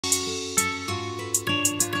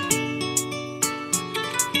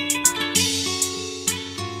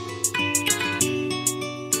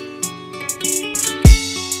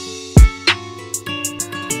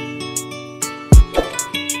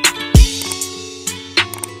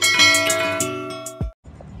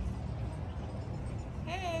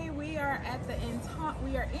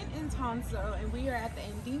And we are at the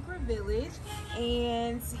Adinkra Village,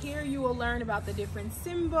 and here you will learn about the different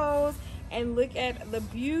symbols and look at the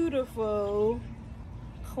beautiful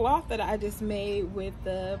cloth that I just made with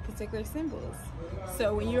the particular symbols.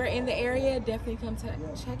 So when you're in the area, definitely come to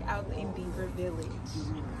check out the Adinkra Village.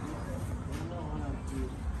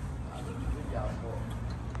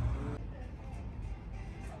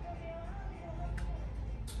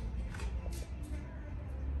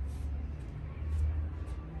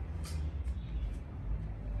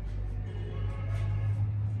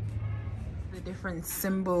 Different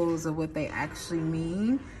symbols of what they actually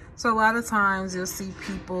mean. So a lot of times you'll see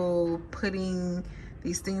people putting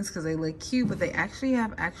these things because they look cute, but they actually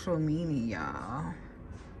have actual meaning, y'all.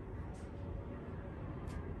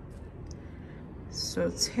 So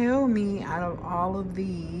tell me, out of all of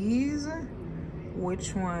these,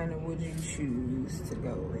 which one would you choose to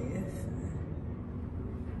go with?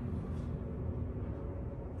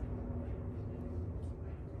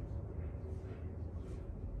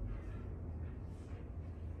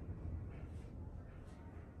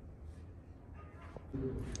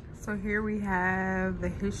 So here we have the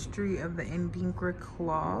history of the Adinkra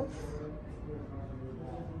cloth.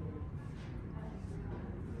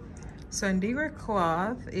 So Adinkra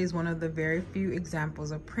cloth is one of the very few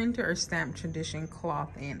examples of printer or stamp tradition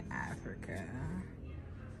cloth in Africa.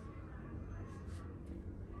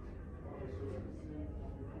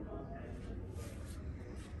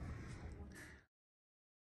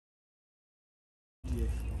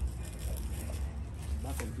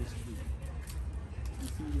 Back of this tree. You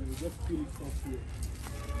see, you just peel it off here.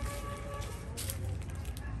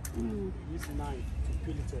 This knife to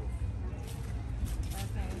peel it off.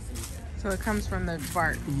 Okay. So it comes from the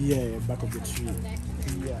bark? Yeah, back of the tree.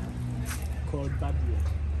 Yeah. Called badia.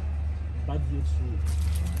 Badia tree.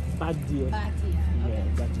 Badia. Badia. Yeah,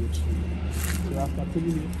 badia tree. So after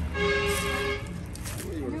peeling it,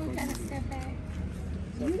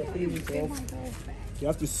 you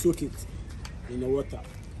have to soak it in the water.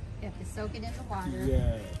 You have to soak it in the water.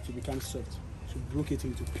 Yeah, to become soft. To break it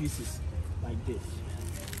into pieces like this.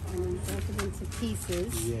 And then break it into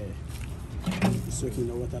pieces. Yeah. You soak it in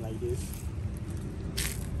the water like this.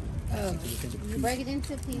 Oh, you break it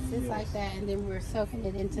into pieces like that, and then we're soaking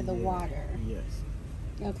it into the water. Yes.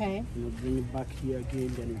 Okay. You bring it back here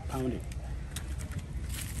again, then you pound it.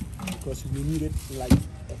 Because we need it in like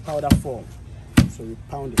a powder form. So we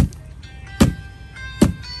pound it.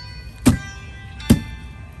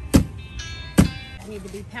 I need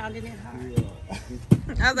to be pounding it hard. Yeah.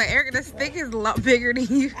 I was like, Erica, this stick is a lot bigger than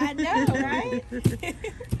you. I know, right?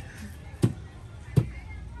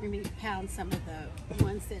 We need to pound some of the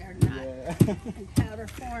ones that are not in powder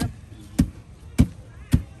form.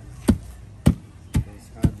 It's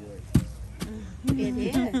hard work. It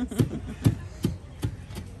is.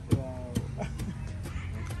 Wow.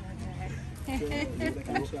 So, you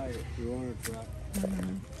can try it. You want to try?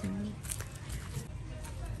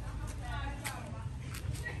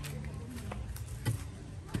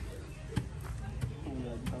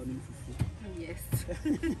 Yes.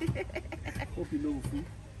 Hope you know food.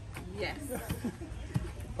 Yes.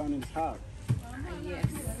 Pounding is hard. Yes.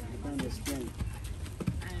 You pound the strength.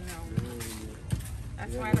 I know.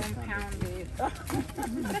 That's why I don't pound it.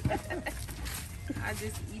 I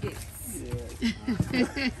just eat it. Yeah.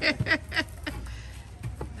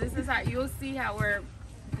 This is how you'll see how we're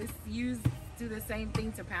do the same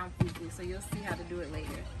thing to pound fufu. So you'll see how to do it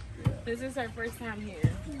later. Yeah. This is our first time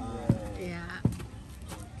here. Yeah.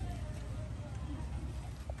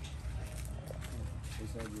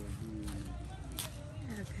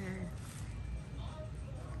 Okay.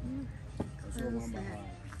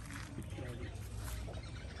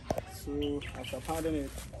 So after pounding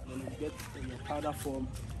it, when you get in your powder form,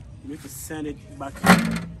 you need to send it back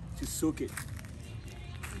to soak it.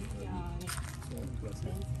 You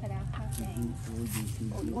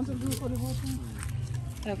want to do it for the whole thing?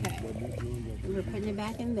 Okay. We're putting it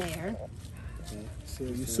back in there. Okay. So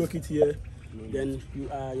you soak it here, then you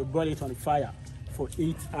boil it on fire for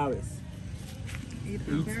 8 hours.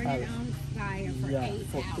 Burn it on fire for 8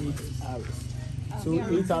 for hours. 8 hours. So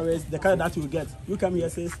 8 hours, the color that you get. You come here,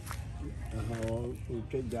 sis. Oh,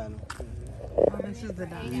 this is the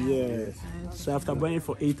dye. Yes. So after boiling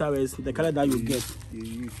for 8 hours, the color that you get,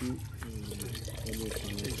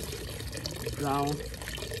 brown,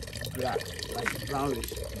 black, like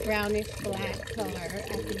brownish. Brownish black color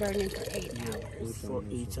after burning for 8 hours. For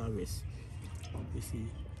 8 hours. You see.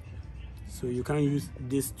 So you can't use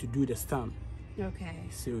this to do the stamp. Okay.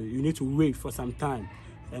 So you need to wait for some time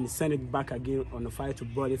and send it back again on the fire to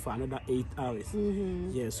boil it for another 8 hours.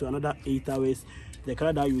 Yeah, so another 8 hours, the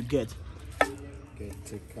color that you get. Okay,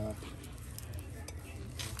 take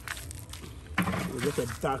You get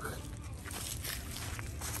a dark.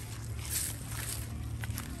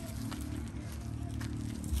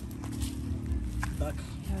 Dark.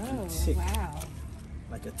 Oh, thick, wow.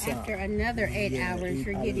 like a tar. After another 8 Yeah, hours, 8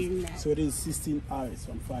 you're hours. getting that. So it is 16 hours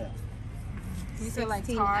on fire. You feel like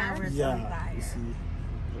 16 tar? hours on Yeah, fire. you see,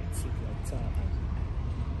 it's like tar.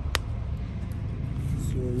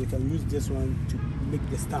 So you can use this one to make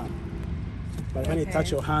the stamp. But when it Okay.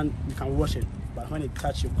 touch your hand, you can wash it. But when it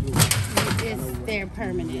touch your clothes, It's there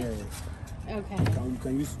permanent. yes. Okay. You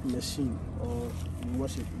can use machine or you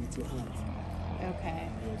wash it with your hand. Okay.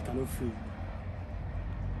 Yeah, it cannot free.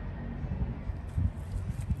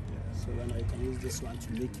 Yeah, so then you can use this one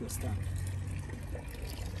to make your stamp.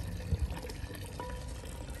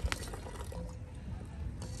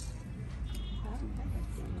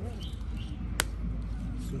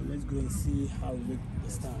 So let's go and see how we make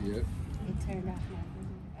the stamp. Yep. It turned off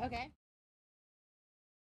now. Okay.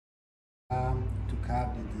 To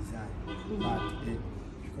carve the design,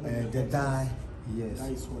 but the dye, yes,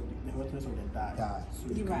 That is what the hotness of the dye. Dye.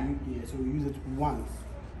 So you Right. can use, so we use it once.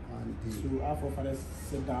 and So the, our forefathers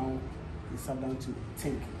sit down, they sat down to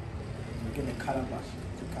think, and get a calabash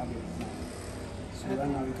to carve it now. So right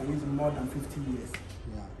now you can use it more than 50 years.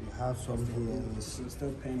 yeah, you have some here. So it's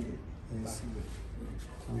still pending. Yes.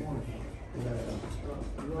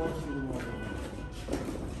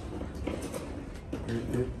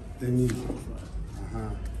 The new,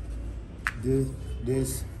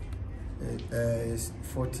 this is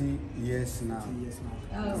 40 years now. 50 years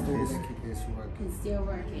now. Oh, This is working. it's still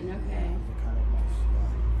working. Okay. The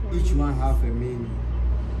calabash. Each one have a meaning.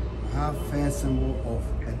 We have first symbol of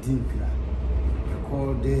Adinkra. We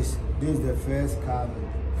call this is the first carving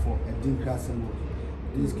for Adinkra symbol.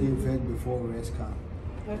 This came first before rest camp.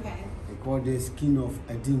 Okay. We call this king of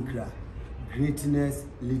Adinkra, greatness,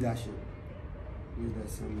 leadership. This is the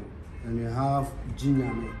symbol. And we have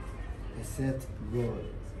Jinyame, a set God.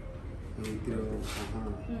 And we throw,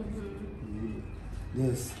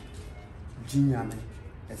 This Jinyame,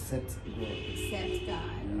 a set God. Except God.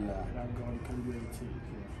 Yeah. Without God, you can't do anything.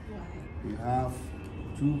 Right. We have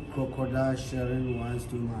 2 crocodiles sharing one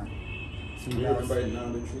stomach. You everybody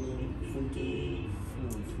now that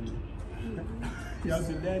You have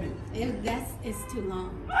to learn it. It's too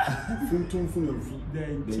long.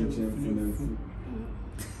 Then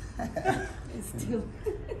It's too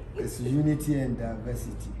It's unity and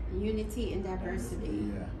diversity. unity and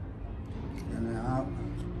diversity. Yeah. And I have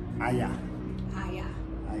Aya. Aya.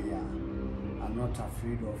 Aya. I'm not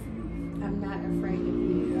afraid of you. I'm not afraid of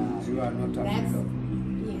you. Yeah. You are not afraid That's of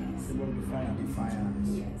me. yes. Defiance.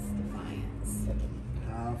 Yes, defiance.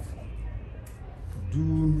 Have do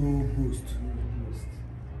no boast.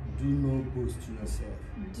 Do no boast yourself.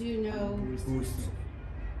 Do no. Boast.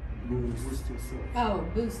 Boost yourself. Oh,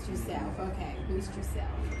 boost yourself. Okay, boost yourself.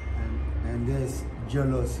 And there's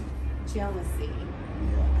jealousy. Jealousy.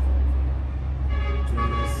 Yeah.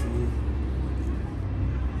 Jealousy.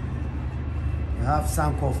 You have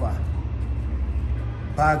Sankofa.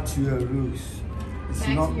 Back to your roots. It's Back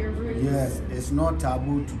to not, your roots. Yes, it's not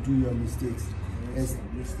taboo to do your mistakes. It's,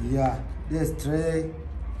 yeah, there's 3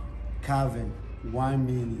 carving, 1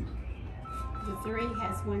 meaning. The 3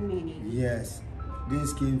 has 1 meaning. Yes,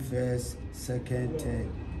 this came first, second, third.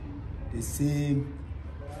 The same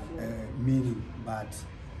meaning, but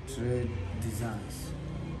 3 designs.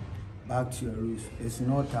 Back to your roots. It's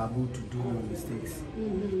not taboo to do your mistakes.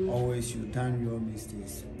 Always you done your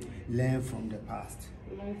mistakes. Learn from the past.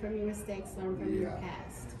 Learn from your mistakes, learn from your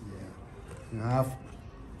past. Yeah. You have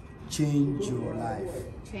change your life.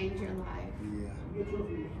 Change your life. Yeah.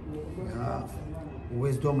 You have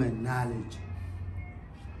wisdom and knowledge.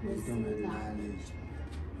 Wisdom and knowledge.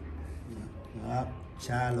 Yeah. You have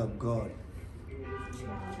child of God. Child of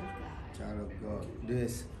God. Child of God.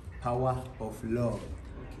 This power of love.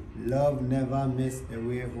 Love never miss a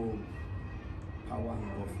way home. Power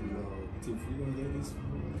of love. If you don't get this,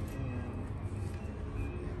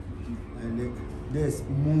 And this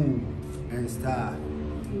moon and star.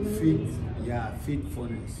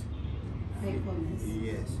 Faithfulness. Faithfulness.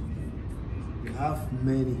 Yes. We have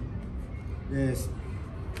many. There's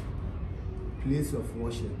place of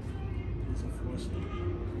worship. place of worship.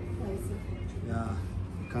 Place of worship. Yeah.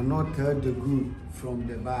 You cannot tell the good from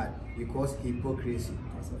the bad because hypocrisy.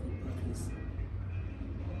 Because of hypocrisy.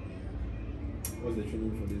 What's the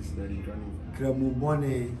training for this that you're running? Kremu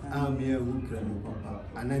bone amia hu kremu papa.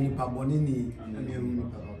 Anani paboni ni amia hu ni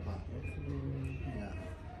papa. Yeah.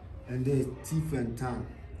 And the teeth and tongue,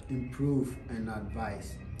 improve and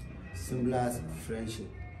advise, symbolize friendship.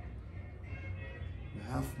 We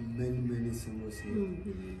have many symbols here.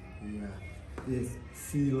 Yeah. There's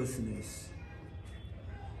seriousness.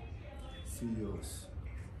 still yours.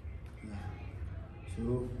 Yeah.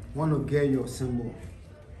 So want to get your symbol,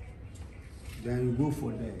 then you go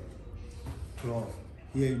for the cloth.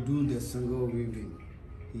 Here you do the single weaving.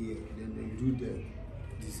 Here, then you do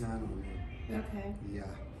the design on it. Okay. Yeah.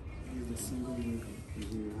 Use the single weaving.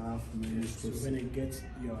 You have many So steps. when you get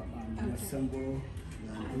your Okay. symbol,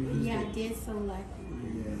 Yeah, I did select.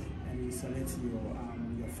 yeah, and you select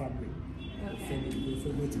your fabric, Okay. your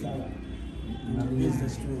favorite color. You use the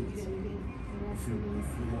strings. If you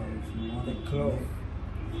want The cloth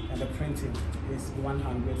and the printing is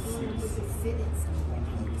 100 cedis.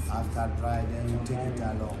 100 after dry, then you take it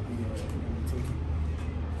along. Yeah, you take it.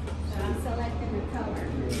 So I'm selecting the color.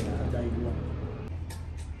 Yeah, that you want.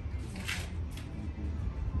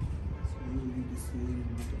 So you need the same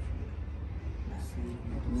amount of.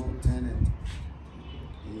 No, turn it.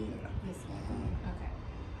 Yeah. This one. Okay.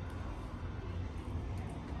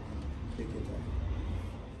 Take it off.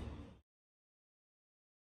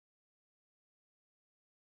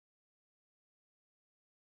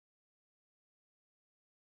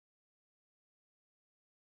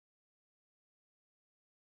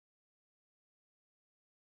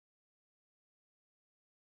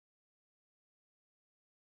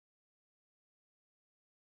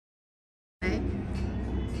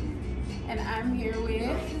 And I'm here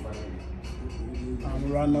with.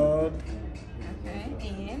 Ronald. Okay,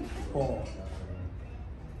 and Paul.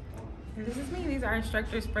 this is me. These are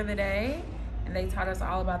instructors for the day, and they taught us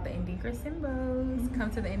all about the Adinkra symbols. Come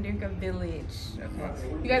to the Adinkra Village. Okay,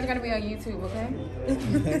 you guys are gonna be on YouTube, okay?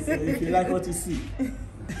 So if you like what you see.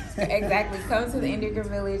 Exactly. Come to the Adinkra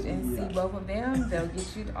Village and see both of them. They'll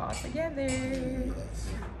get you all together.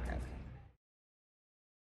 Okay.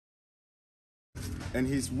 And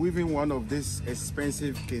he's weaving one of these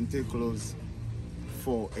expensive kente clothes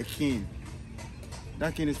for a king.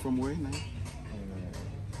 That king is from where now?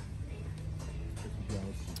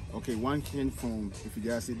 Okay, one king from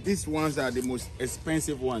Ifijasi. These ones are the most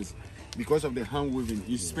expensive ones because of the hand weaving.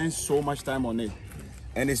 You spend so much time on it.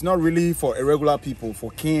 And it's not really for irregular people, for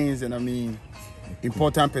kings and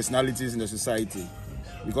important personalities in the society.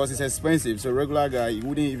 Because it's expensive, so a regular guy, he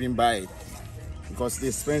wouldn't even buy it. Because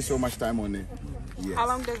they spend so much time on it. Yes. How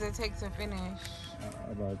long does it take to finish?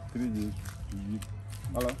 About 3 days.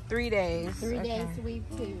 Hello? 3 days. 3 Okay. days weave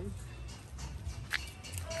too.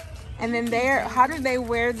 And then how do they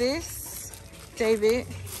wear this, David?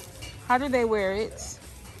 How do they wear it?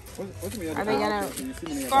 Are they gonna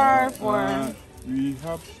scarf or? We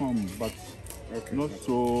have some, but not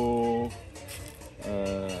so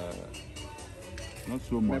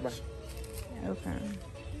much. Okay.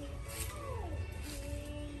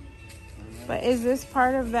 But is this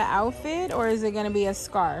part of the outfit, or is it gonna be a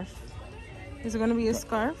scarf? Is it gonna be a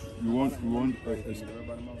scarf? We want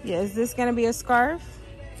Yeah. Is this gonna be a scarf?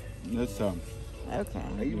 next time. Okay.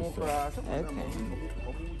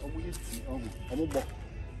 Okay.